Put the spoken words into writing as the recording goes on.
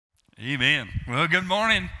Amen. Well, good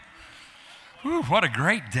morning. Whew, what a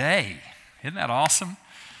great day. Isn't that awesome?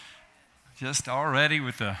 Just already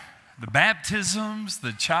with the baptisms,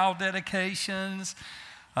 the child dedications.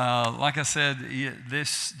 Like I said,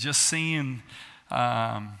 this just seeing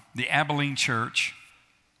the Abilene Church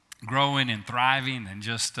growing and thriving and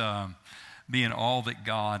just being all that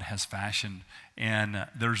God has fashioned. And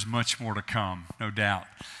there's much more to come, no doubt.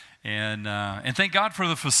 And thank God for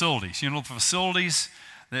the facilities. You know, the facilities,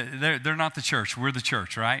 they're not the church. We're the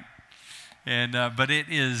church, right? But it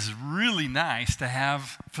is really nice to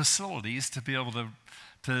have facilities to be able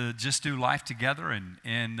to just do life together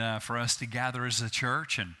and for us to gather as a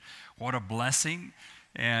church. And what a blessing.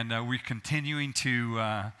 And we're continuing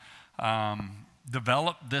to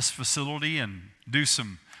develop this facility and do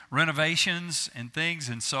some renovations and things.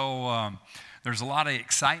 And so there's a lot of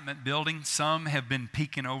excitement building. Some have been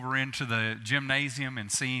peeking over into the gymnasium and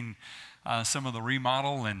seeing some of the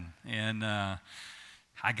remodel, and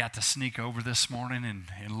I got to sneak over this morning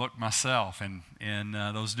and look myself, and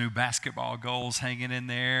those new basketball goals hanging in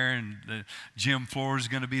there, and the gym floor is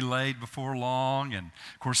going to be laid before long, and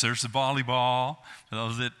of course there's the volleyball for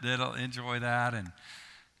those that'll enjoy that, and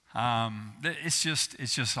it's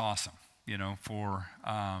just awesome, you know, for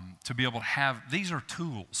to be able to have, these are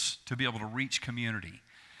tools to be able to reach community,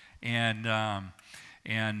 and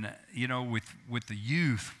you know, with the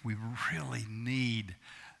youth, we really need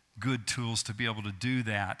good tools to be able to do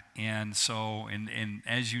that. And so, and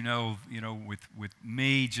as you know, with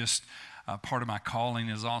me, just part of my calling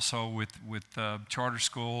is also with charter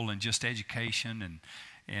school and just education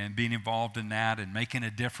and being involved in that and making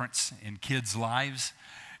a difference in kids' lives.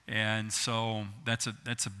 And so that's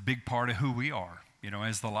a big part of who we are, you know,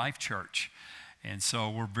 as the Life Church. And so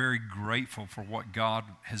we're very grateful for what God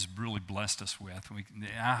has really blessed us with.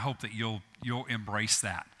 I hope that you'll embrace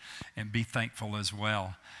that and be thankful as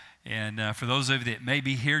well. And for those of you that may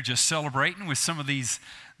be here just celebrating with some of these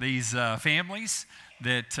families,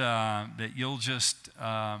 that you'll just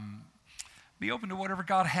be open to whatever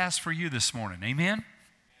God has for you this morning. Amen.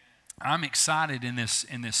 I'm excited in this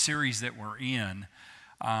series that we're in.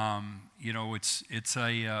 You know, it's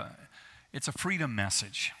a freedom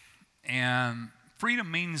message. And freedom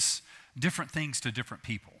means different things to different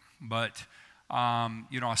people. But,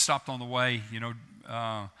 you know, I stopped on the way, you know,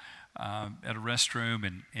 at a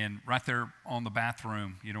restroom, and right there on the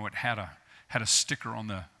bathroom, you know, it had a sticker on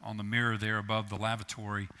the mirror there above the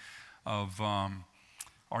lavatory of,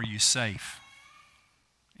 are you safe?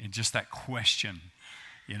 And just that question,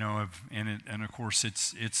 you know, and of course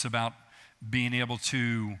it's about being able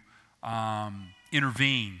to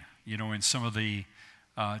intervene, you know, in some of the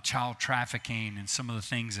child trafficking and some of the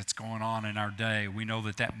things that's going on in our day. We know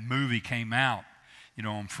that movie came out, you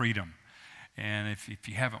know, on freedom. And if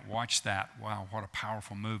you haven't watched that, wow, what a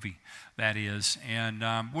powerful movie that is. And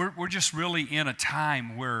we're just really in a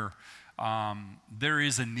time where there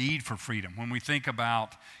is a need for freedom. When we think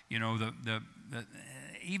about, you know,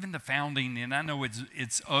 even the founding, and I know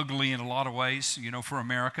it's ugly in a lot of ways, you know, for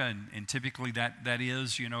America, and typically that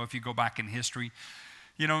is, you know, if you go back in history,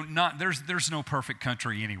 you know, there's no perfect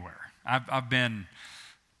country anywhere. I've been,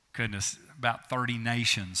 goodness, about 30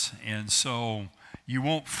 nations, and so you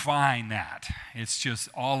won't find that. It's just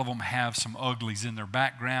all of them have some uglies in their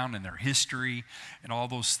background and their history and all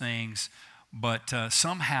those things, but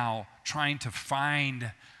somehow trying to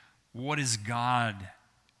find what is God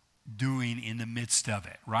doing in the midst of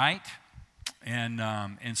it, right?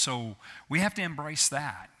 And so we have to embrace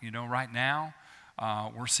that. You know, right now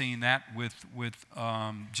we're seeing that with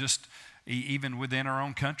just even within our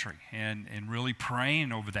own country, and really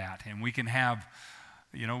praying over that. And we can have,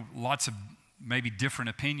 you know, lots of maybe different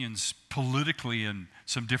opinions politically and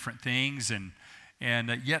some different things, and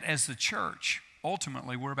yet as the church,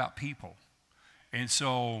 ultimately we're about people. And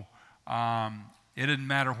so it doesn't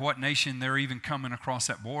matter what nation they're even coming across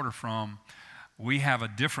that border from, we have a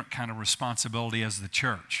different kind of responsibility as the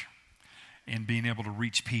church in being able to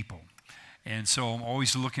reach people. And so I'm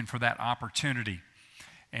always looking for that opportunity.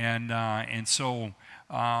 And so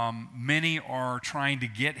many are trying to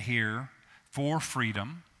get here for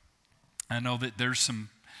freedom. I know that there's some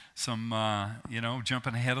you know,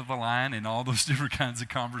 jumping ahead of the line and all those different kinds of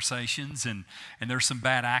conversations, and there's some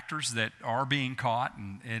bad actors that are being caught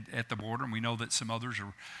at the border, and we know that some others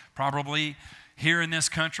are probably here in this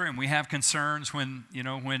country, and we have concerns when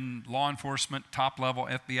law enforcement, top level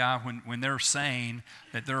FBI, when they're saying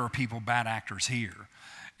that there are people, bad actors here,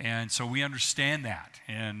 and so we understand that,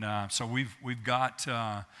 and so we've got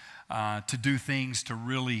to do things to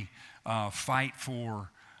really fight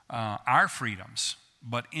for our freedoms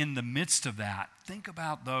But in the midst of that, think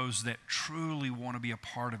about those that truly want to be a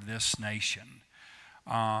part of this nation.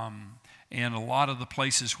 And a lot of the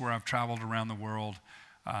places where I've traveled around the world,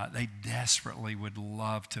 they desperately would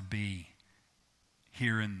love to be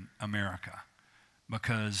here in America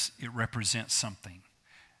because it represents something,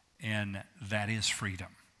 and that is freedom.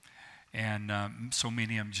 And so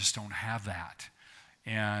many of them just don't have that.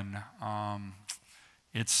 And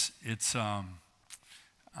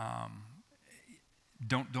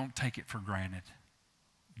don't take it for granted.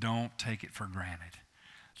 Don't take it for granted.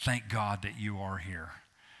 Thank God that you are here.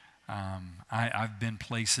 I've been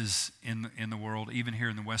places in the world, even here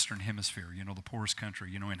in the Western Hemisphere, the poorest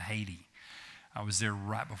country, in Haiti. I was there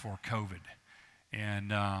right before COVID.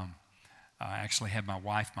 And I actually had my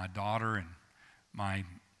wife, my daughter, and my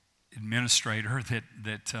administrator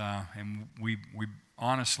and we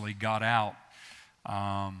honestly got out.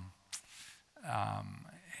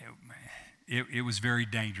 It was very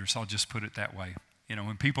dangerous. I'll just put it that way.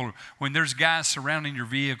 When there's guys surrounding your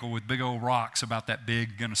vehicle with big old rocks about that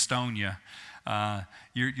big gonna stone you,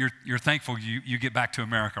 you're thankful you get back to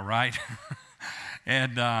America, right?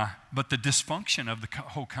 But the dysfunction of the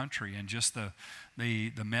whole country and just the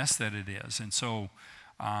mess that it is, and so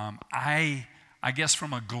I guess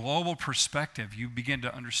from a global perspective, you begin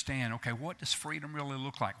to understand, okay, what does freedom really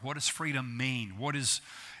look like? What does freedom mean?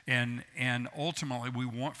 And ultimately we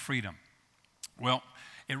want freedom. Well,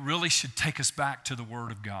 it really should take us back to the Word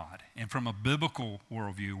of God. And from a biblical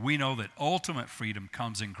worldview, we know that ultimate freedom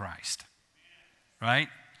comes in Christ, right?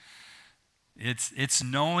 It's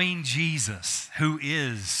knowing Jesus, who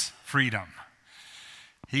is freedom.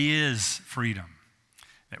 He is freedom.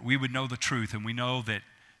 That we would know the truth, and we know that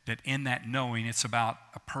in that knowing, it's about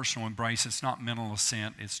a personal embrace. It's not mental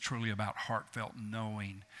assent. It's truly about heartfelt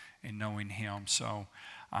knowing and knowing Him. So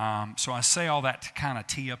I say all that to kind of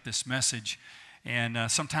tee up this message.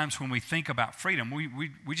 And sometimes when we think about freedom,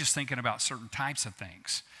 we just thinking about certain types of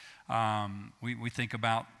things. We think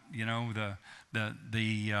about the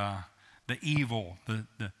evil,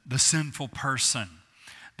 the sinful person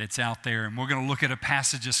that's out there, and we're going to look at a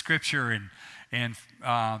passage of Scripture and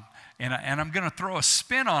I'm going to throw a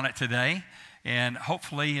spin on it today. And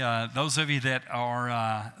hopefully those of you that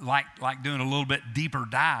are like doing a little bit deeper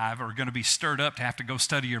dive are going to be stirred up to have to go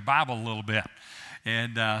study your Bible a little bit.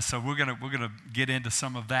 And so we're gonna get into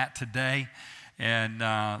some of that today. And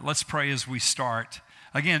let's pray as we start.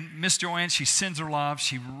 Again, Miss Joanne, she sends her love.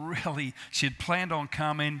 She had planned on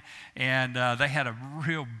coming, and they had a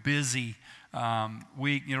real busy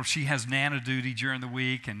week. She has Nana duty during the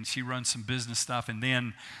week, and she runs some business stuff. And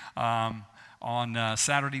then on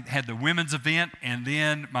Saturday had the women's event, and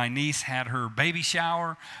then my niece had her baby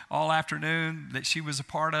shower all afternoon that she was a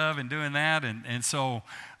part of and doing that, and so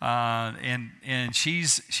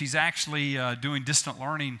she's actually doing distant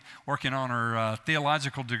learning, working on her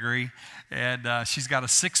theological degree, and she's got a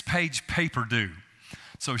 6-page paper due.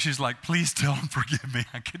 So she's like, please tell them forgive me.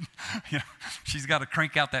 She's got to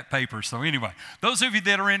crank out that paper. So anyway, those of you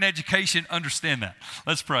that are in education understand that.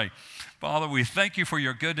 Let's pray. Father, we thank you for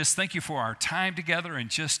your goodness. Thank you for our time together and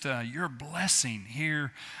just your blessing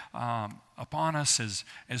here upon us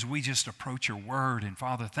as we just approach your word. And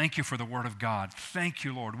Father, thank you for the word of God. Thank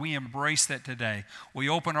you, Lord. We embrace that today. We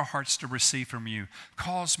open our hearts to receive from you.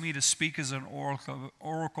 Cause me to speak as an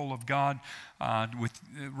oracle of God with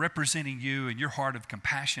representing you and your heart of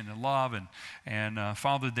compassion and love. And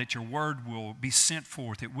Father, that your word will be sent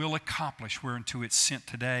forth. It will accomplish whereunto it's sent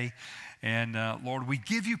today. And Lord, we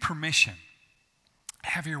give you permission.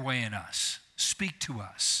 Have your way in us. Speak to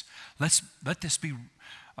us. Let this be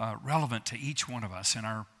relevant to each one of us in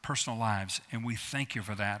our personal lives. And we thank you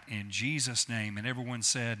for that in Jesus' name. And everyone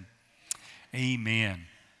said, amen.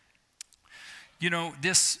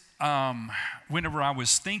 Whenever I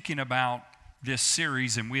was thinking about this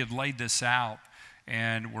series and we had laid this out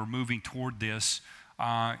and we're moving toward this,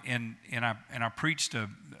 and I preached a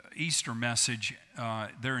Easter message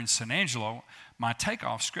there in San Angelo. My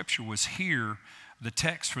takeoff scripture was here. The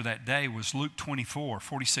text for that day was Luke 24,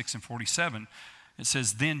 46 and 47. It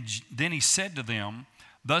says, Then he said to them,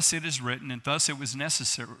 thus it is written, and thus it was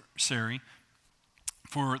necessary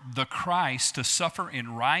for the Christ to suffer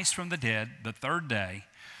and rise from the dead the third day,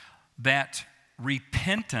 that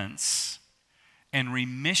repentance and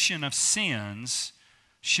remission of sins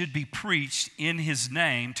should be preached in his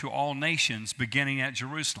name to all nations, beginning at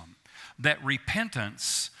Jerusalem. That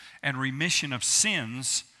repentance and remission of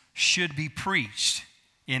sins should be preached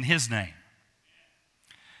in his name.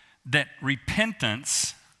 That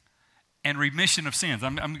repentance and remission of sins.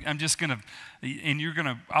 I'm just going to, and you're going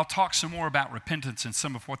to, I'll talk some more about repentance and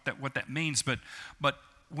some of what that means, but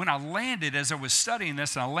when I landed, as I was studying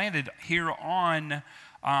this, and I landed here on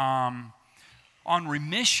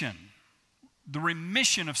remission, the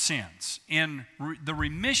remission of sins. In the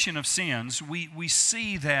remission of sins, we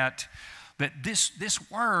see that this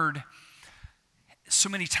word, so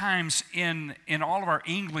many times in all of our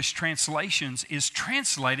English translations, is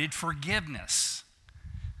translated forgiveness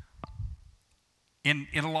in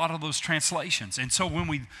a lot of those translations. And so when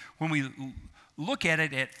we look at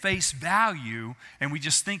it at face value and we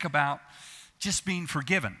just think about just being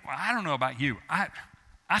forgiven, well, I don't know about you. I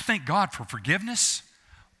thank God for forgiveness,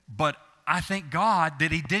 but I thank God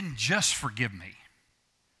that He didn't just forgive me.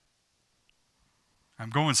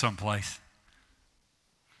 I'm going someplace.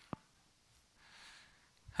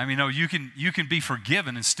 I mean, you can be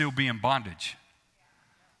forgiven and still be in bondage.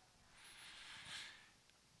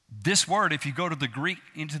 This word, if you go to the Greek,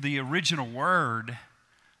 into the original word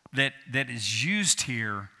that is used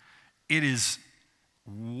here, it is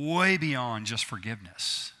way beyond just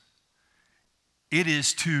forgiveness. It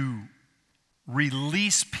is to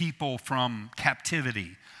release people from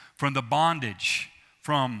captivity, from the bondage,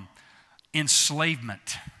 from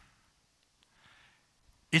enslavement.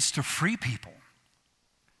 It's to free people.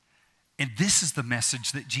 And this is the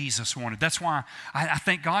message that Jesus wanted. That's why I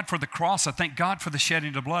thank God for the cross. I thank God for the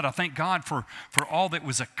shedding of blood. I thank God for all that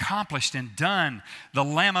was accomplished and done. The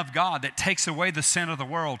Lamb of God that takes away the sin of the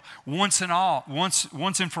world once and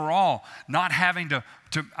for all. Not having to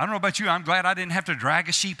I don't know about you, I'm glad I didn't have to drag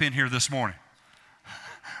a sheep in here this morning.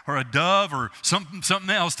 Or a dove or something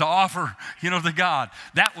else to offer, to God.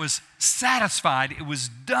 That was satisfied. It was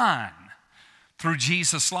done through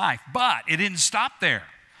Jesus' life. But it didn't stop there.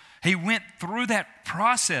 He went through that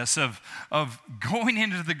process of going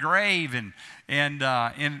into the grave, and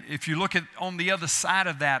if you look at on the other side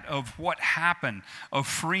of that, of what happened, of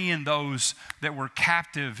freeing those that were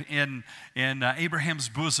captive in Abraham's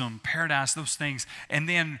bosom, paradise, those things, and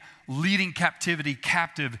then leading captivity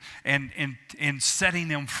captive and setting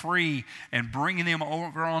them free and bringing them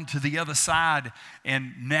over onto the other side.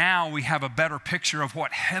 And now we have a better picture of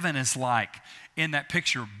what heaven is like in that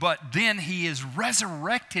picture. But then He is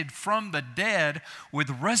resurrected from the dead with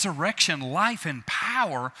resurrection life and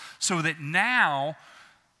power, so that now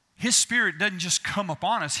His Spirit doesn't just come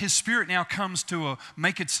upon us. His Spirit now comes to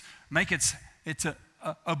make its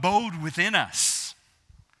abode within us.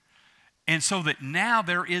 And so that now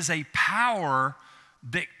there is a power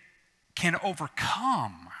that can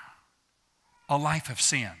overcome a life of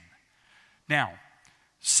sin. Now,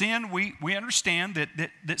 sin, we understand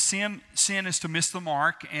that sin is to miss the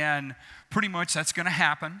mark, and pretty much that's going to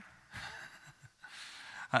happen.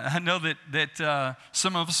 I know that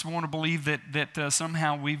some of us want to believe that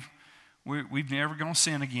somehow we've never going to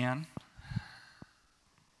sin again.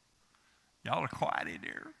 Y'all are quiet in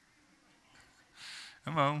here.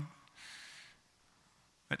 Come on.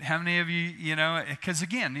 But how many of you, because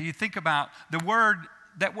again, you think about that word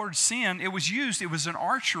sin, it was used, it was an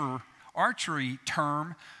archery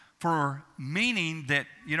term for meaning that,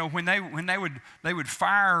 when they would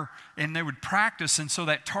fire and they would practice, and so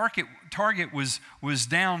that target was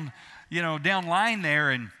down, down line there,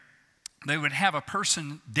 and they would have a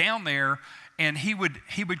person down there, and he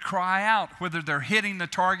would cry out whether they're hitting the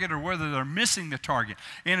target or whether they're missing the target.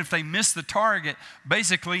 And if they miss the target,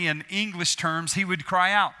 basically in English terms, he would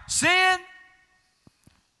cry out, "Sin!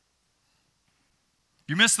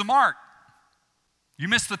 You missed the mark. You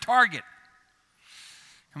missed the target."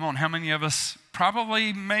 Come on, how many of us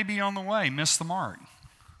probably maybe on the way missed the mark?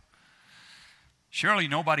 Surely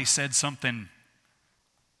nobody said something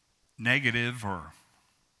negative or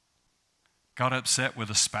got upset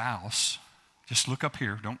with a spouse. Just look up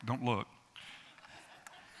here. Don't look.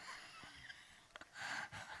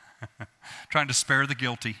 Trying to spare the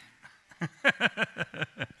guilty.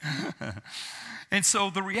 And so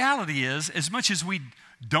the reality is, as much as we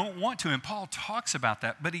don't want to, and Paul talks about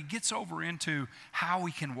that, but he gets over into how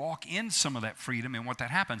we can walk in some of that freedom and what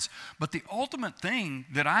that happens. But the ultimate thing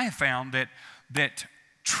that I have found that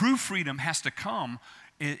true freedom has to come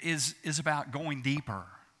is about going deeper.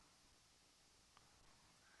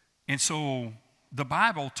 And so the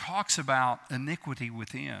Bible talks about iniquity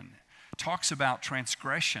within, talks about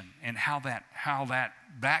transgression and how that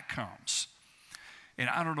comes. And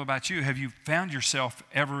I don't know about you, have you found yourself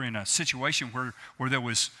ever in a situation where there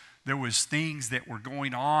was things that were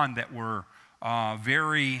going on that were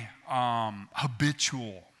very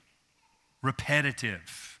habitual,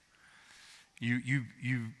 repetitive? You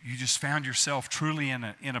just found yourself truly in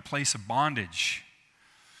a place of bondage,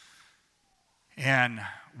 and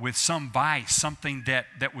with some vice, something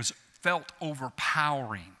that was felt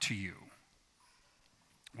overpowering to you.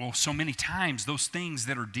 Well, so many times those things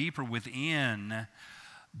that are deeper within,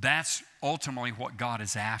 that's ultimately what God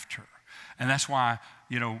is after. And that's why,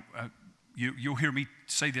 you'll hear me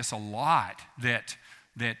say this a lot, that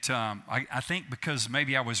I think because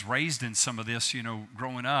maybe I was raised in some of this,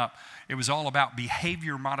 growing up, it was all about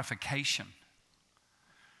behavior modification.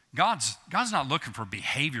 God's not looking for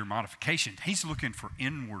behavior modification. He's looking for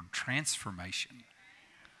inward transformation.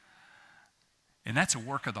 And that's a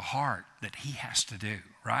work of the heart that He has to do,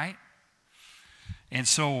 right? And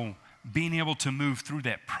so being able to move through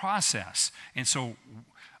that process. And so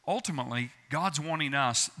ultimately, God's wanting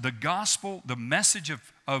us, the gospel, the message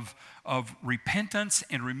of repentance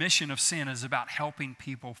and remission of sin is about helping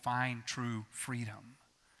people find true freedom.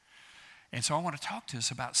 And so I want to talk to us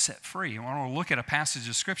about set free. I want to look at a passage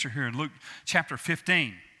of Scripture here in Luke chapter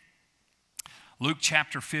 15. Luke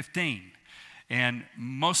chapter 15. And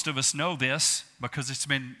most of us know this because it's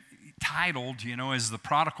been titled, as the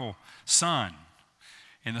prodigal son,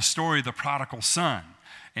 and the story of the prodigal son.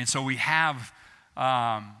 And so we have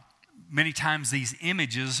many times these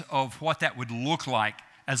images of what that would look like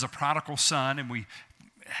as a prodigal son. And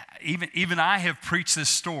even I have preached this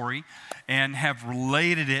story and have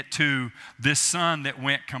related it to this son that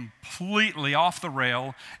went completely off the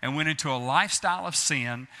rail and went into a lifestyle of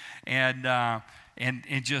sin and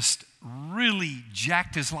just really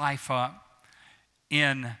jacked his life up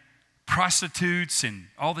in prostitutes and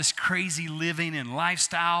all this crazy living and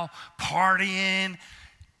lifestyle, partying.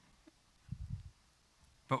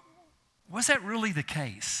 But was that really the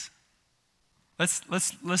case?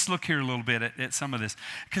 Let's look here a little bit at some of this.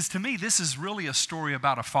 Because to me, this is really a story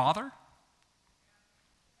about a father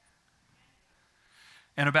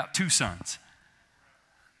and about two sons.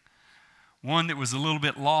 One that was a little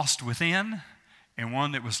bit lost within and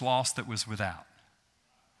one that was lost that was without.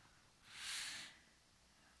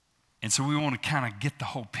 And so we want to kind of get the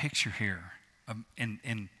whole picture here and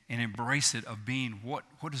embrace it of being what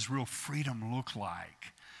does real freedom look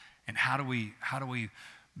like? And how do we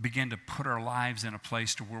begin to put our lives in a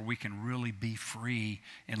place to where we can really be free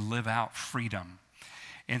and live out freedom.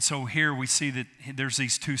 And so here we see that there's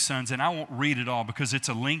these two sons, and I won't read it all because it's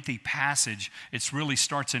a lengthy passage. It really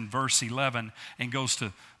starts in verse 11 and goes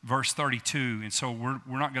to verse 32, and so we're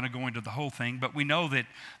not going to go into the whole thing, but we know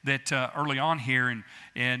that early on here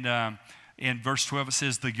in verse 12 it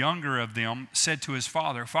says, the younger of them said to his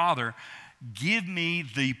father, Father, give me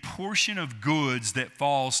the portion of goods that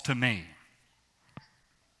falls to me.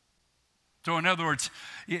 So in other words,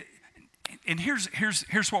 and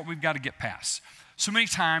here's what we've got to get past. So many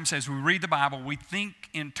times as we read the Bible, we think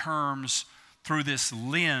in terms through this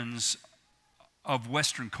lens of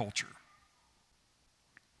Western culture.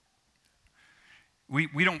 We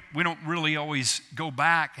don't really always go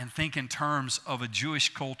back and think in terms of a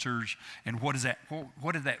Jewish culture and what did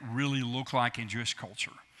that really look like in Jewish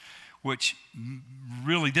culture? Which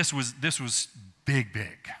really this was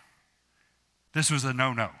big. This was a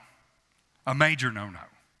no-no. A major no-no.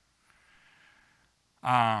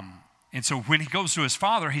 And so when he goes to his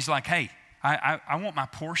father, he's like, hey, I want my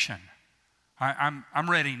portion. I'm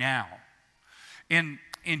ready now. In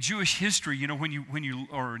Jewish history, when you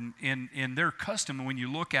or in their custom, when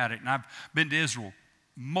you look at it, and I've been to Israel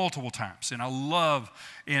multiple times, and I love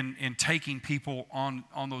in taking people on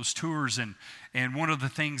those tours, and one of the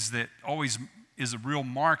things that always is a real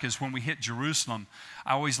mark is when we hit Jerusalem,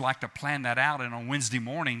 I always like to plan that out, and on Wednesday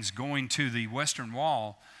mornings going to the Western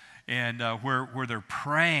Wall and where they're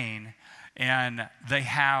praying, and they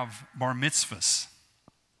have bar mitzvahs.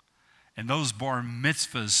 And those bar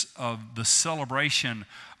mitzvahs of the celebration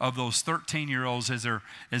of those 13-year-olds as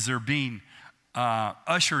they're being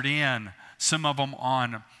ushered in, some of them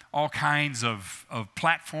on all kinds of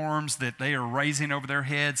platforms that they are raising over their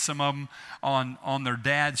heads, some of them on their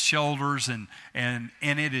dad's shoulders, and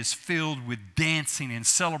it is filled with dancing and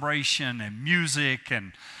celebration and music,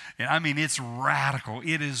 and I mean, it's radical.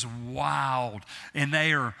 It is wild. And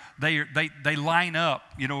they line up,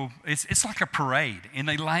 it's like a parade. And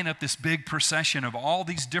they line up this big procession of all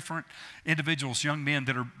these different individuals, young men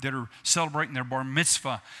that are celebrating their bar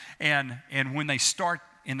mitzvah. And when they start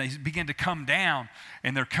and they begin to come down,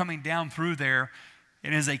 and they're coming down through there,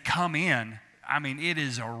 and as they come in, I mean, it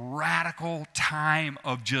is a radical time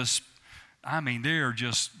of they're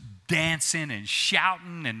just dancing and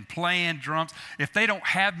shouting and playing drums. If they don't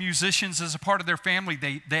have musicians as a part of their family,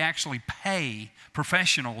 they actually pay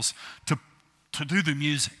professionals to do the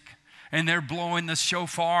music. And they're blowing the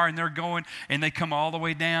shofar, and they're going, and they come all the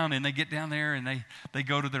way down, and they get down there, and they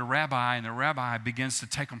go to their rabbi, and the rabbi begins to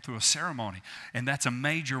take them through a ceremony. And that's a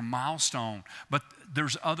major milestone. But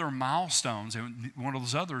there's other milestones, and one of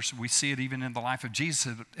those others, we see it even in the life of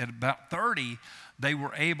Jesus. At about 30, they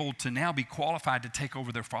were able to now be qualified to take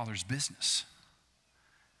over their father's business.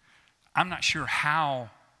 I'm not sure how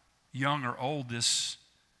young or old this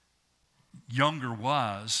younger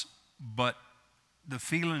was, but the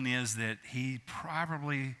feeling is that he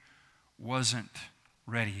probably wasn't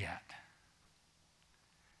ready yet.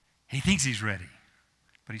 He thinks he's ready,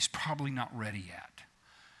 but he's probably not ready yet.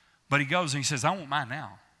 But he goes and he says, I want mine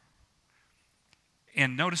now.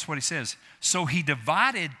 And notice what he says. So he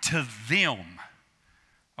divided to them.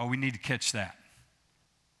 Oh, we need to catch that.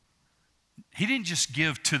 He didn't just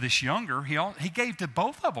give to this younger, he gave to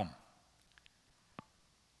both of them.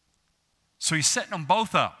 So he's setting them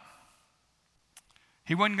both up.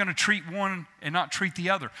 He wasn't going to treat one and not treat the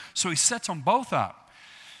other. So he sets them both up.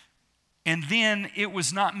 And then it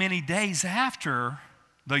was not many days after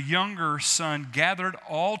the younger son gathered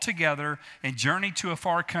all together and journeyed to a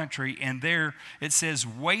far country. And there it says,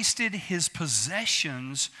 wasted his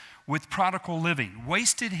possessions with prodigal living.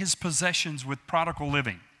 Wasted his possessions with prodigal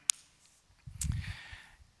living.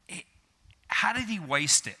 How did he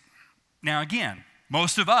waste it? Now again,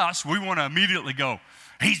 most of us, we want to immediately go,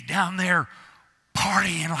 he's down there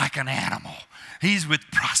partying like an animal. He's with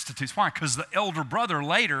prostitutes. Why? Because the elder brother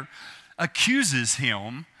later accuses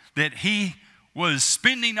him that he was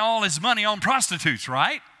spending all his money on prostitutes,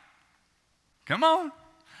 right? Come on.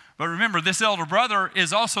 But remember, this elder brother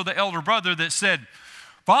is also the elder brother that said,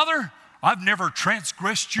 Father, I've never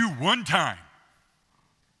transgressed you one time.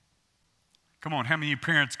 Come on, how many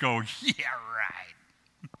parents go, yeah,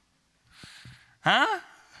 right. Huh?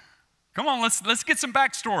 Come on, let's get some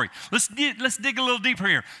backstory. Let's dig a little deeper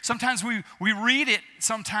here. Sometimes we read it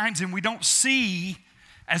sometimes and we don't see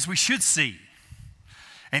as we should see.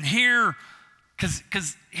 And here,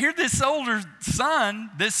 because here this older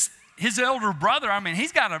son, his elder brother, I mean,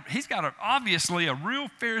 he's got obviously a real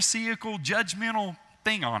pharisaical, judgmental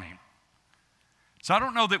thing on him. So I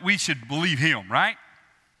don't know that we should believe him, right?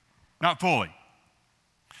 Not fully.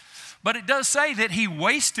 But it does say that he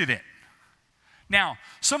wasted it. Now,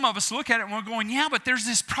 some of us look at it and we're going, yeah, but there's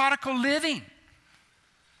this prodigal living.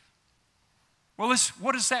 Well,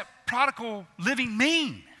 what does that prodigal living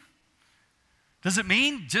mean? Does it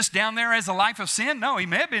mean just down there as a life of sin? No, he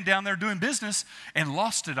may have been down there doing business and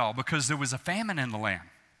lost it all because there was a famine in the land.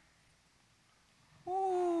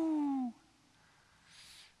 Ooh.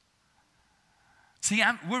 See,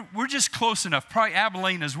 we're just close enough, probably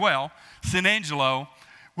Abilene as well, San Angelo.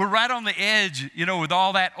 We're right on the edge, with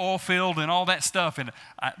all that oil field and all that stuff. And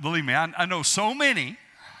believe me, I know so many,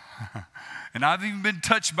 and I've even been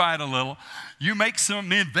touched by it a little. You make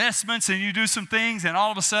some investments and you do some things, and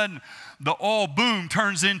all of a sudden, the oil boom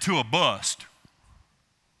turns into a bust.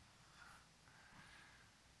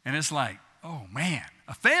 And it's like, oh man,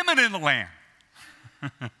 a famine in the land.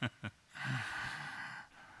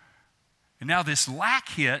 And now this lack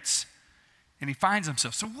hits, and he finds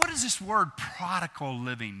himself. So what does this word prodigal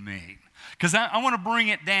living mean? Because I want to bring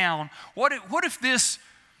it down. What if this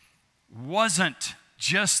wasn't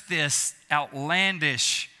just this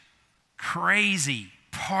outlandish, crazy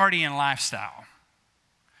partying lifestyle?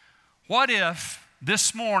 What if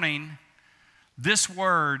this morning, this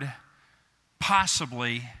word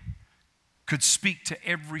possibly could speak to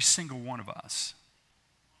every single one of us?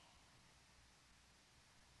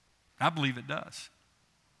 I believe it does.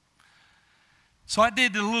 So I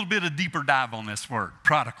did a little bit of deeper dive on this word,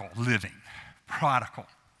 prodigal living. Prodigal.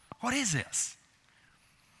 What is this?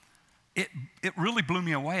 It really blew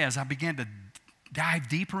me away as I began to dive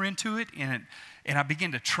deeper into it, and I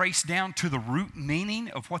began to trace down to the root meaning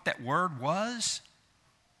of what that word was.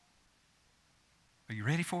 Are you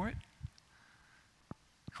ready for it?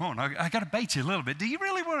 Come on, I got to bait you a little bit. Do you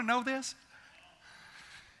really want to know this?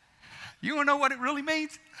 You want to know what it really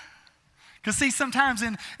means? Because see, sometimes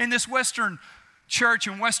in this Western church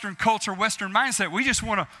and Western culture, Western mindset, we just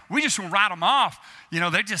want to write them off.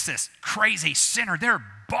 They're just this crazy sinner. They're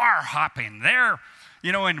bar hopping.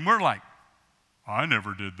 And we're like, I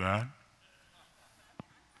never did that.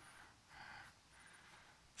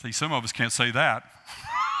 See, some of us can't say that.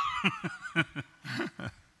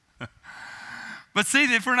 But see,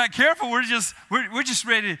 if we're not careful, we're just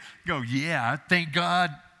ready to go, yeah, thank God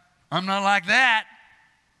I'm not like that.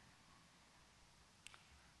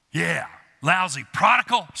 Yeah, lousy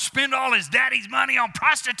prodigal, spend all his daddy's money on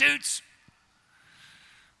prostitutes.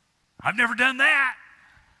 I've never done that.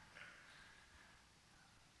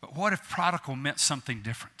 But what if prodigal meant something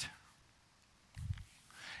different?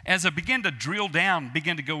 as I began to drill down,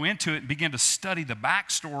 began to go into it, and begin to study the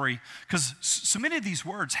backstory, because so many of these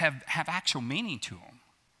words have actual meaning to them.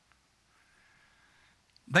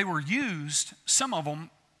 They were used, some of them,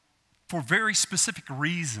 for very specific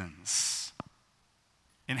reasons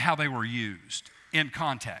in how they were used in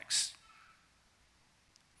context.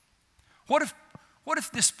 What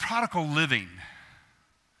if this prodigal living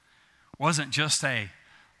wasn't just a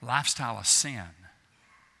lifestyle of sin,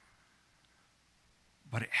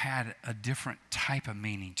 but it had a different type of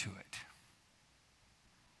meaning to it?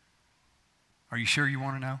 Are you sure you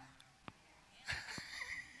want to know?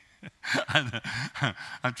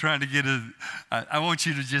 I'm trying to get I want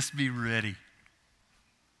you to just be ready.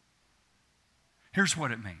 Here's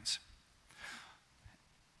what it means.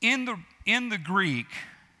 In the Greek,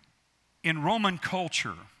 in Roman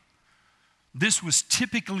culture, this was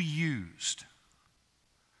typically used.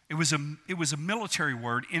 It was a military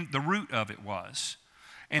word. The root of it was.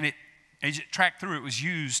 And as it tracked through, it was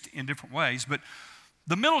used in different ways. But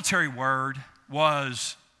the military word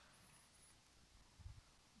was,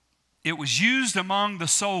 it was used among the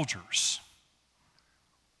soldiers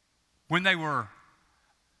when there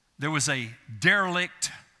was a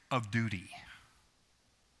derelict of duty.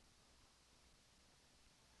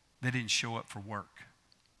 They didn't show up for work.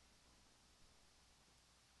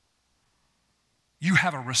 You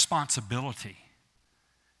have a responsibility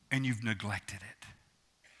and you've neglected it.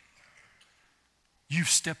 You've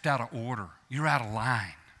stepped out of order. You're out of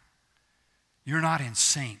line. You're not in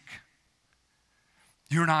sync.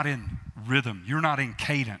 You're not in rhythm. You're not in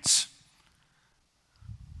cadence.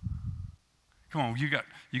 Come on, you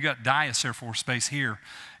got Dias Air Force Base here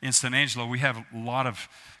in San Angelo. We have a lot of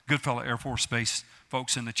Goodfellow Air Force Base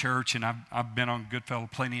folks in the church, and I've been on Goodfellow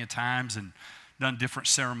plenty of times and done different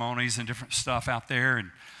ceremonies and different stuff out there.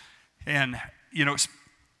 And you know, it's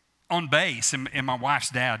on base, and my wife's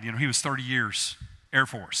dad, you know, he was 30 years Air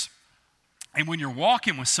Force. And when you're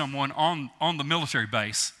walking with someone on the military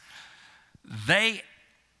base, they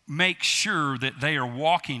make sure that they are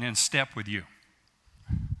walking in step with you.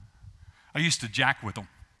 I used to jack with them,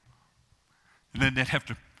 and then they'd have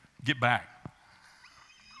to get back.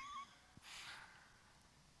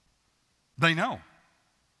 They know.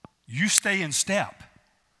 You stay in step.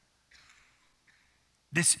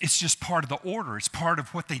 It's just part of the order. It's part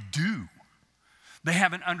of what they do. They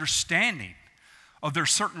have an understanding of their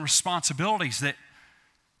certain responsibilities that,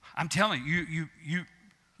 I'm telling you,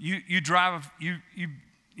 you drive, you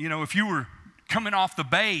know, if you were coming off the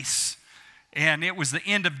base and it was the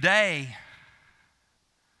end of day,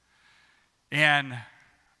 and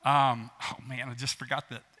oh man, I just forgot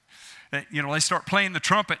that you know, they start playing the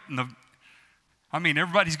trumpet, and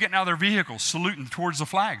everybody's getting out of their vehicles, saluting towards the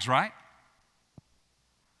flags, right?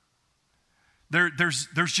 There's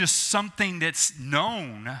just something that's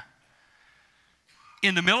known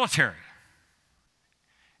in the military.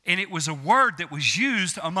 And it was a word that was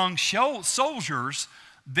used among soldiers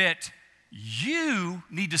that you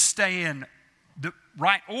need to stay in the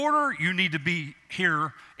right order. You need to be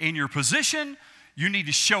here in your position. You need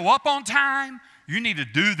to show up on time. You need to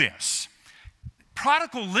do this.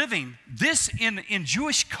 Prodigal living, this in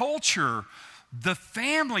Jewish culture, the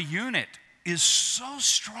family unit is so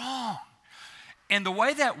strong. And the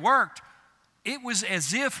way that worked, it was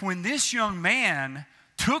as if when this young man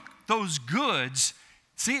took those goods,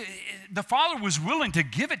 see, the father was willing to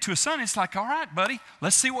give it to his son. It's like, all right, buddy,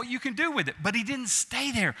 let's see what you can do with it. But he didn't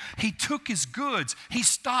stay there. He took his goods. He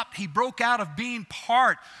stopped. He broke out of being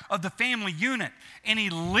part of the family unit. And he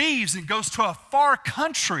leaves and goes to a far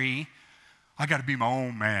country. I got to be my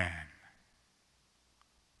own man.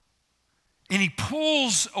 And he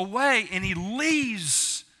pulls away and he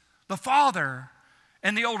leaves the father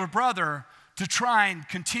and the older brother to try and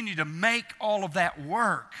continue to make all of that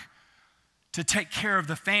work, to take care of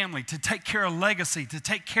the family, to take care of legacy, to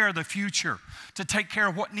take care of the future, to take care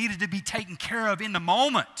of what needed to be taken care of in the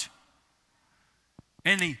moment.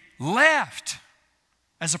 And he left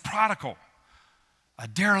as a prodigal, a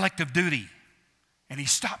derelict of duty, and he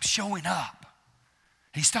stopped showing up.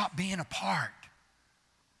 He stopped being a part.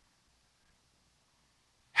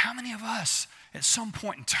 How many of us at some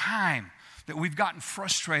point in time that we've gotten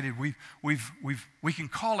frustrated, we can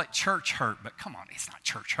call it church hurt, but come on, it's not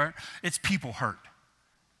church hurt, it's people hurt.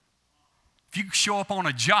 If you show up on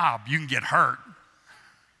a job, you can get hurt.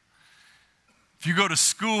 If you go to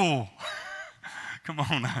school, come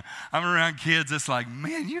on, I'm around kids, it's like,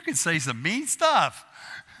 man, you can say some mean stuff.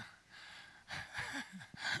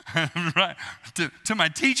 Right? To my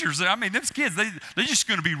teachers, those kids, they're just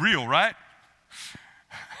going to be real, right?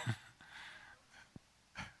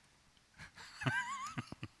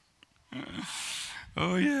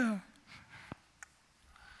 Oh, yeah.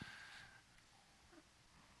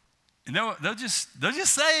 And they'll just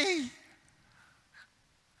say,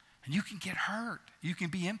 and you can get hurt. You can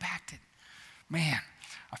be impacted. Man,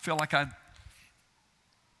 I feel like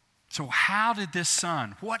so how did this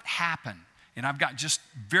son, what happened? And I've got just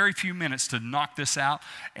very few minutes to knock this out,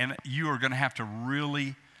 and you are going to have to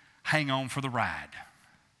really hang on for the ride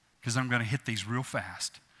because I'm going to hit these real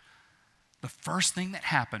fast. The first thing that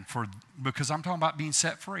happened, because I'm talking about being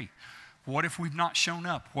set free. What if we've not shown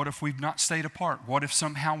up? What if we've not stayed apart? What if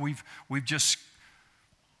somehow we've just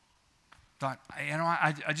thought,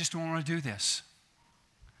 I just don't want to do this.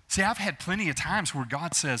 See, I've had plenty of times where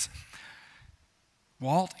God says,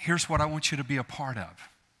 Walt, here's what I want you to be a part of.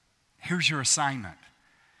 Here's your assignment.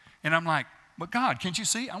 And I'm like, but God, can't you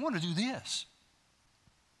see? I want to do this.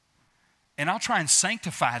 And I'll try and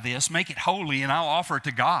sanctify this, make it holy, and I'll offer it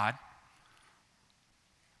to God.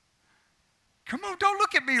 Come on, don't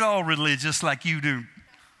look at me all religious like you do.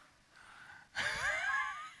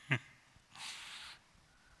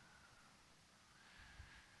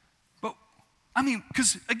 But,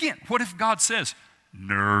 because again, what if God says,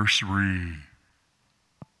 nursery?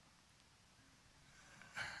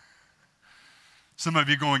 Some of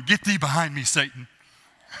you going, get thee behind me, Satan.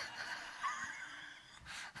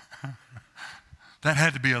 That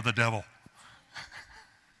had to be of the devil.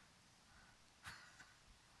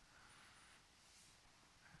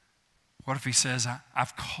 What if he says,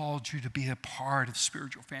 I've called you to be a part of the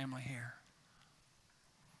spiritual family here?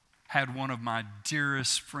 Had one of my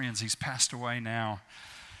dearest friends, he's passed away now.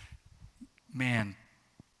 Man,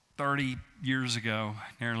 30 years ago,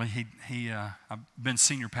 nearly, I've been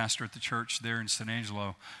senior pastor at the church there in San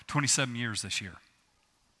Angelo, 27 years this year.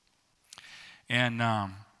 And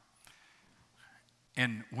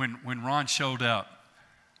when Ron showed up,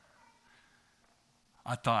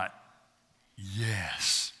 I thought,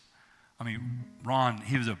 yes. Ron,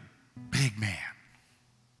 he was a big man.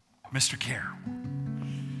 Mr. Care.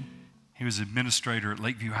 He was administrator at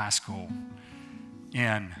Lakeview High School.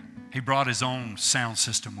 And he brought his own sound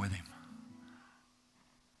system with him.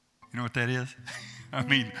 You know what that is?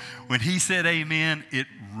 When he said amen, it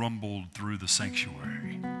rumbled through the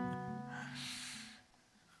sanctuary.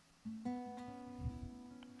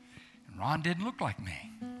 And Ron didn't look like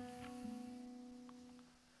me.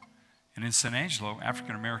 And in San Angelo,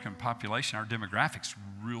 African American population, our demographics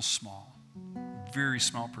real small, very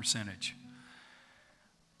small percentage.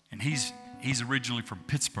 And he's originally from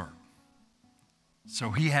Pittsburgh.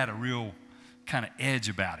 So he had a real kind of edge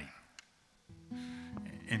about him.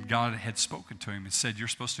 And God had spoken to him and said, you're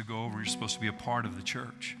supposed to go over, you're supposed to be a part of the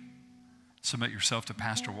church. Submit yourself to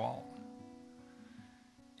Pastor Walt.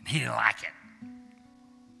 And he didn't like it.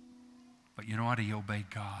 But you know what? He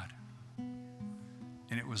obeyed God.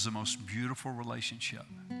 And it was the most beautiful relationship.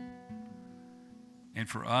 And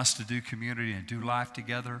for us to do community and do life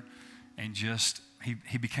together, and just,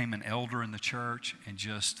 he became an elder in the church, and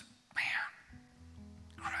just, man,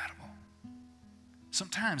 incredible.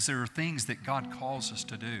 Sometimes there are things that God calls us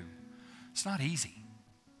to do. It's not easy.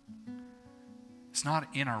 It's not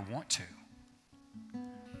in our want to.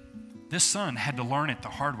 This son had to learn it the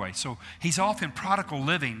hard way. So he's off in prodigal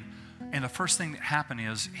living. And the first thing that happened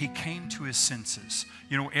is he came to his senses.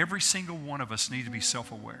 Every single one of us need to be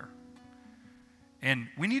self-aware. And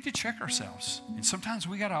we need to check ourselves. And sometimes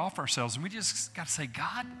we got to off ourselves and we just got to say,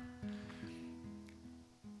 God,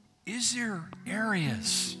 is there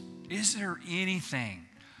areas, is there anything?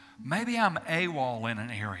 Maybe I'm AWOL in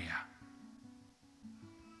an area.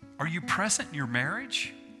 Are you present in your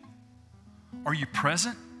marriage? Are you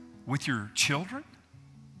present with your children?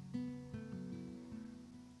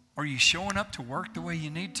 Are you showing up to work the way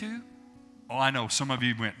you need to? Oh, I know some of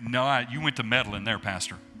you went, no, you went to meddling there,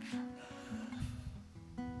 Pastor.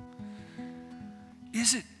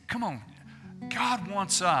 Come on, God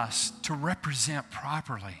wants us to represent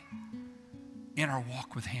properly in our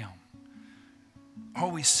walk with Him. Are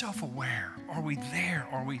we self-aware? Are we there?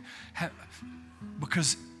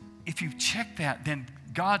 Because if you check that, then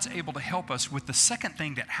God's able to help us with the second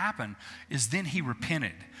thing that happened is then he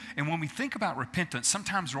repented. And when we think about repentance,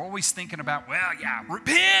 sometimes we're always thinking about,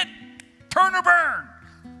 repent, turn or burn.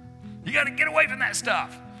 You got to get away from that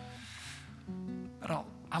stuff. But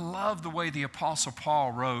I love the way the Apostle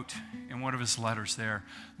Paul wrote in one of his letters there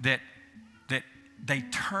that they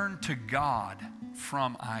turned to God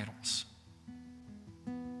from idols.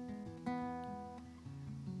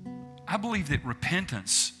 I believe that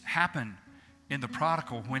repentance happened in the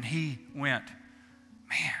prodigal when he went,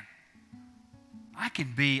 man, I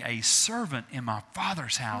can be a servant in my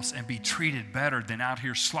Father's house and be treated better than out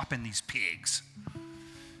here slopping these pigs.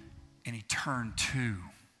 and he turned to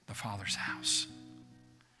the Father's house.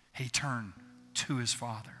 He turned to his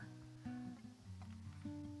Father.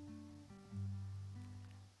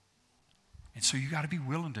 And so you got to be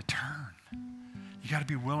willing to turn. You got to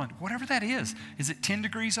be willing, whatever that is. Is it 10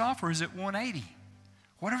 degrees off or is it 180?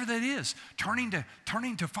 Whatever that is, turning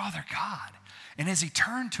to Father God. And as he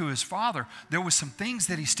turned to his Father, there was some things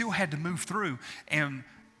that he still had to move through. And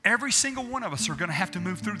every single one of us are going to have to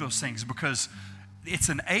move through those things because it's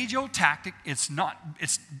an age-old tactic.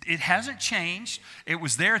 It hasn't changed. It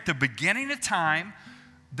was there at the beginning of time.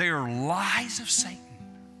 They are lies of Satan.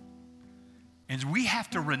 And we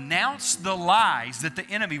have to renounce the lies that the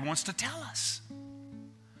enemy wants to tell us.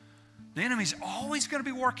 The enemy's always going to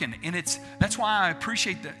be working, and that's why I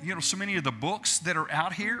appreciate so many of the books that are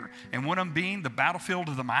out here, and one of them being The Battlefield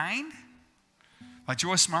of the Mind by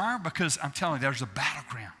Joyce Meyer, because I'm telling you, there's a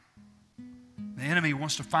battleground. The enemy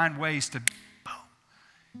wants to find ways to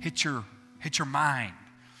hit your mind,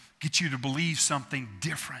 get you to believe something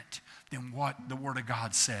different than what the Word of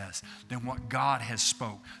God says, than what God has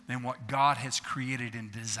spoke, than what God has created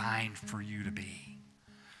and designed for you to be.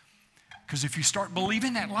 Because if you start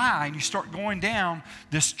believing that lie and you start going down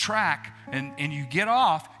this track and you get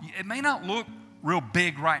off, it may not look real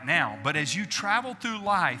big right now, but as you travel through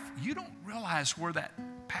life, you don't realize where that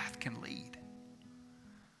path can lead.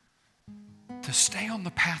 To stay on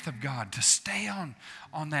the path of God, to stay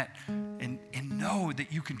on that and know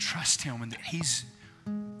that you can trust Him and that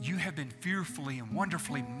you have been fearfully and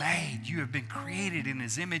wonderfully made. You have been created in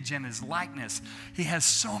His image and His likeness. He has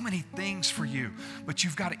so many things for you, but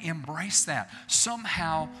you've got to embrace that.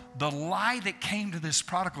 Somehow, the lie that came to this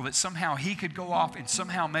prodigal, that somehow he could go off and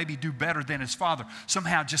somehow maybe do better than his father,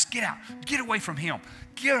 somehow just get out, get away from him,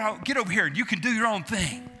 get over here and you can do your own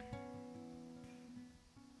thing.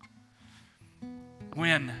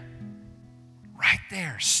 When right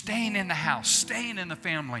there, staying in the house, staying in the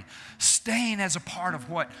family, staying as a part of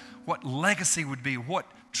what legacy would be, what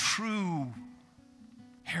true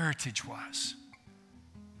heritage was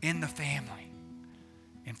in the family.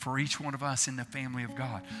 And for each one of us in the family of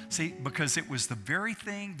God. See, because it was the very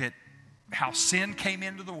thing that how sin came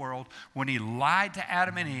into the world when he lied to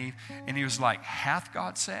Adam and Eve, and he was like, hath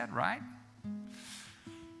God said, right?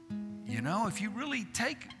 You know, if you really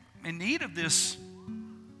take and eat of this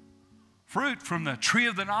fruit from the tree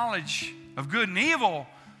of the knowledge of good and evil,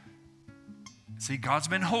 see, God's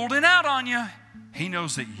been holding out on you. He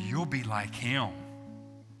knows that you'll be like Him.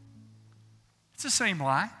 It's the same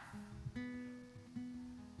lie.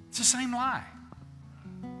 It's the same lie.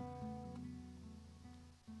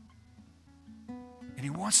 And He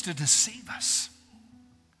wants to deceive us.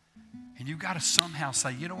 And you've got to somehow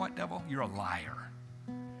say, you know what, devil? You're a liar.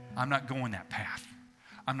 I'm not going that path.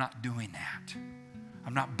 I'm not doing that.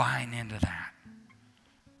 I'm not buying into that.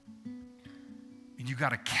 And you've got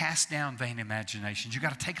to cast down vain imaginations. You've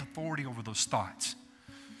got to take authority over those thoughts.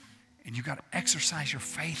 And you've got to exercise your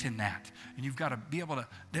faith in that. And you've got to be able to,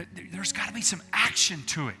 there's got to be some action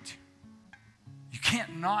to it. You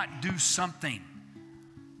can't not do something.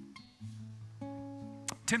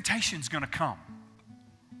 Temptation's going to come.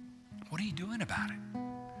 What are you doing about it?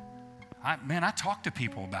 I talk to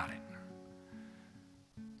people about it.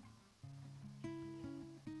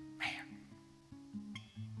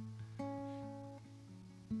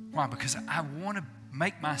 Why? Because I want to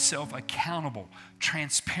make myself accountable.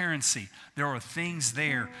 Transparency. There are things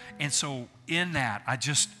there. And so in that, I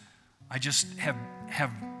just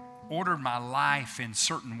have ordered my life in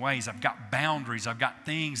certain ways. I've got boundaries. I've got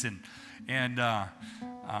things and I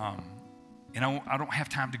don't have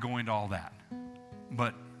time to go into all that.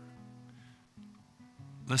 But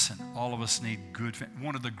listen, all of us need good.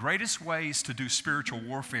 One of the greatest ways to do spiritual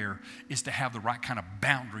warfare is to have the right kind of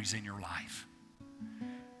boundaries in your life.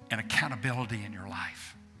 And accountability in your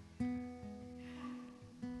life.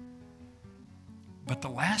 But the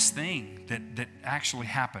last thing that actually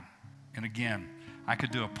happened, and again, I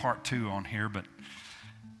could do a part 2 on here, but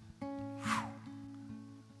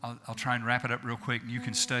I'll try and wrap it up real quick, and you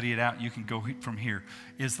can study it out. You can go from here.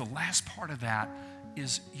 Is the last part of that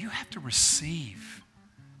is you have to receive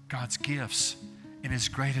God's gifts, and His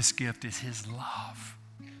greatest gift is His love.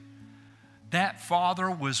 That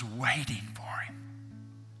father was waiting for him.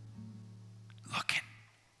 Looking.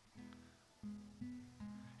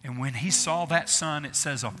 And when he saw that son, it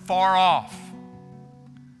says afar off.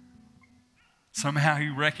 Somehow he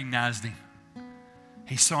recognized him.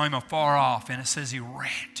 He saw him afar off, and it says he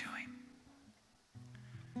ran to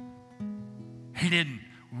him. He didn't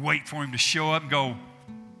wait for him to show up and go,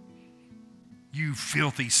 you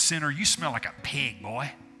filthy sinner, you smell like a pig,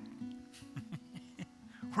 boy.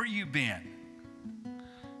 Where you been?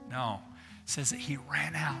 No. It says that he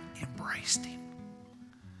ran out, embraced him.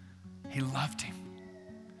 He loved him,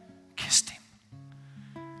 kissed him.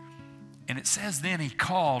 And it says then he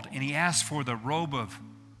called and he asked for the robe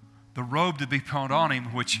to be put on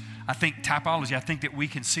him, which I think typology, I think that we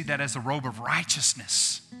can see that as the robe of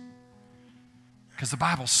righteousness. Because the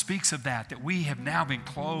Bible speaks of that we have now been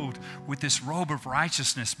clothed with this robe of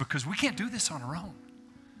righteousness, because we can't do this on our own.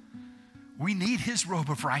 We need his robe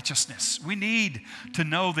of righteousness. We need to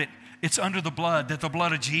know that it's under the blood, that the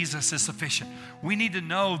blood of Jesus is sufficient. We need to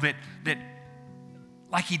know that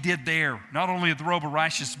like he did there, not only the robe of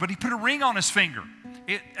righteousness, but he put a ring on his finger.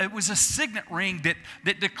 It was a signet ring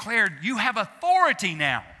that declared, you have authority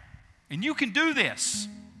now, and you can do this.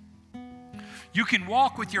 You can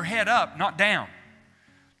walk with your head up, not down.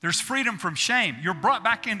 There's freedom from shame. You're brought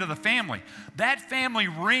back into the family. That family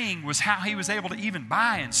ring was how he was able to even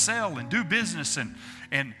buy and sell and do business and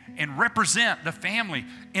represent the family.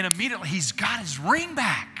 And immediately he's got his ring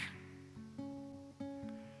back.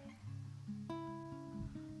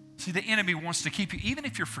 See, the enemy wants to keep you, even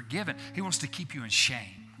if you're forgiven, he wants to keep you in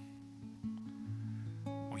shame.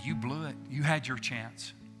 Well, you blew it. You had your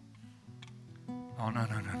chance. Oh, no.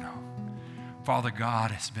 Father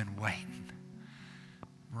God has been waiting.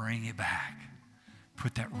 Bring it back.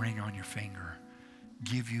 Put that ring on your finger.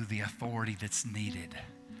 Give you the authority that's needed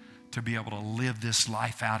to be able to live this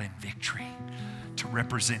life out in victory, to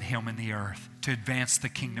represent him in the earth, to advance the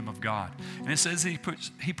kingdom of God. And it says he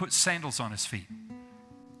put sandals on his feet.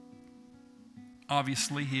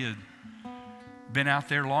 Obviously, he had been out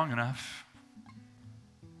there long enough.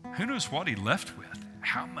 Who knows what he left with,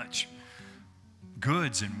 how much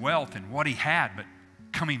goods and wealth and what he had, but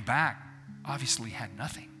coming back, obviously had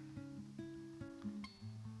nothing.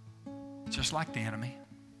 Just like the enemy.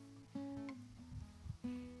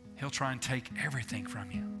 He'll try and take everything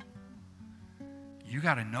from you. You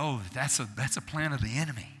got to know that that's a plan of the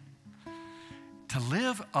enemy. To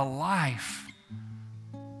live a life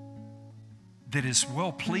that is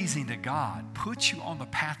well-pleasing to God puts you on the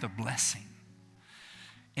path of blessing.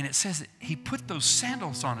 And it says that he put those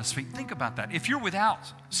sandals on his feet. Think about that. If you're without,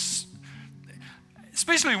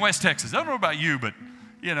 especially in West Texas, I don't know about you, but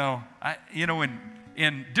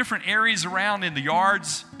in different areas around in the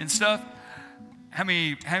yards and stuff, how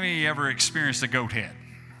many ever experienced a goat head?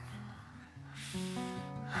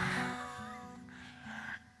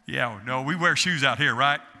 Yeah, no, we wear shoes out here,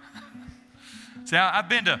 right? See, I've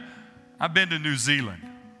been to New Zealand.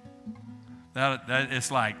 That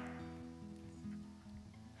it's like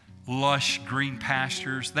lush green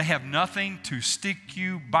pastures. They have nothing to stick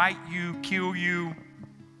you, bite you, kill you.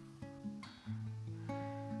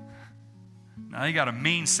 Now, they got a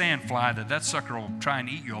mean sandfly that sucker will try and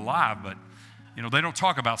eat you alive, but, they don't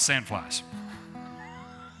talk about sandflies.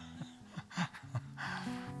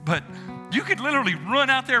 But you could literally run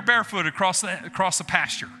out there barefoot across the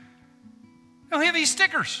pasture. They don't have any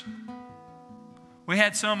stickers. We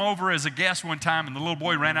had some over as a guest one time, and the little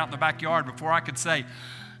boy ran out in the backyard before I could say,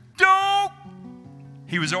 "Don't!"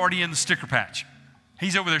 He was already in the sticker patch.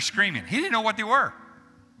 He's over there screaming. He didn't know what they were.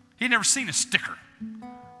 He'd never seen a sticker.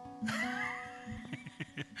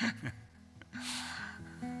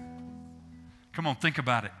 Come on, think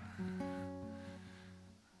about it.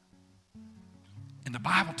 And the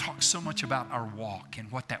Bible talks so much about our walk and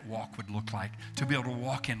what that walk would look like. To be able to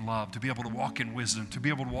walk in love, to be able to walk in wisdom, to be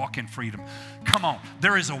able to walk in freedom. Come on,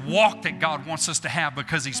 there is a walk that God wants us to have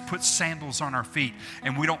because he's put sandals on our feet.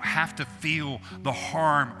 And we don't have to feel the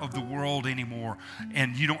harm of the world anymore.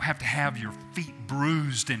 And you don't have to have your feet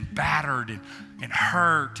bruised and battered and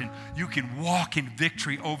hurt. And you can walk in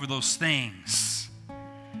victory over those things.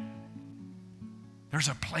 There's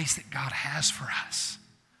a place that God has for us.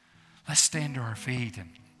 Let's stand to our feet and,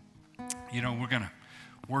 we're going to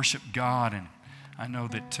worship God. And I know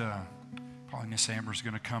that probably Miss Amber's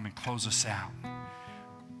going to come and close us out.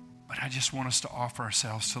 But I just want us to offer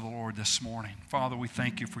ourselves to the Lord this morning. Father, we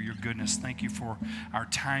thank you for your goodness. Thank you for our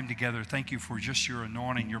time together. Thank you for just your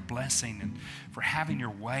anointing, your blessing, and for having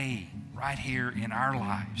your way right here in our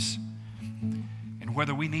lives. And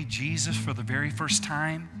whether we need Jesus for the very first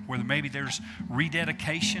time, whether maybe there's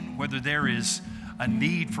rededication, whether there is a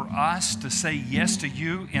need for us to say yes to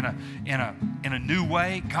you in a new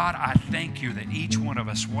way, God, I thank you that each one of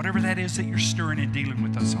us, whatever that is that you're stirring and dealing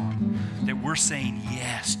with us on, that we're saying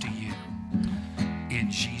yes to you.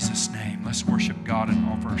 In Jesus' name, let's worship God and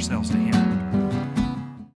offer ourselves to him.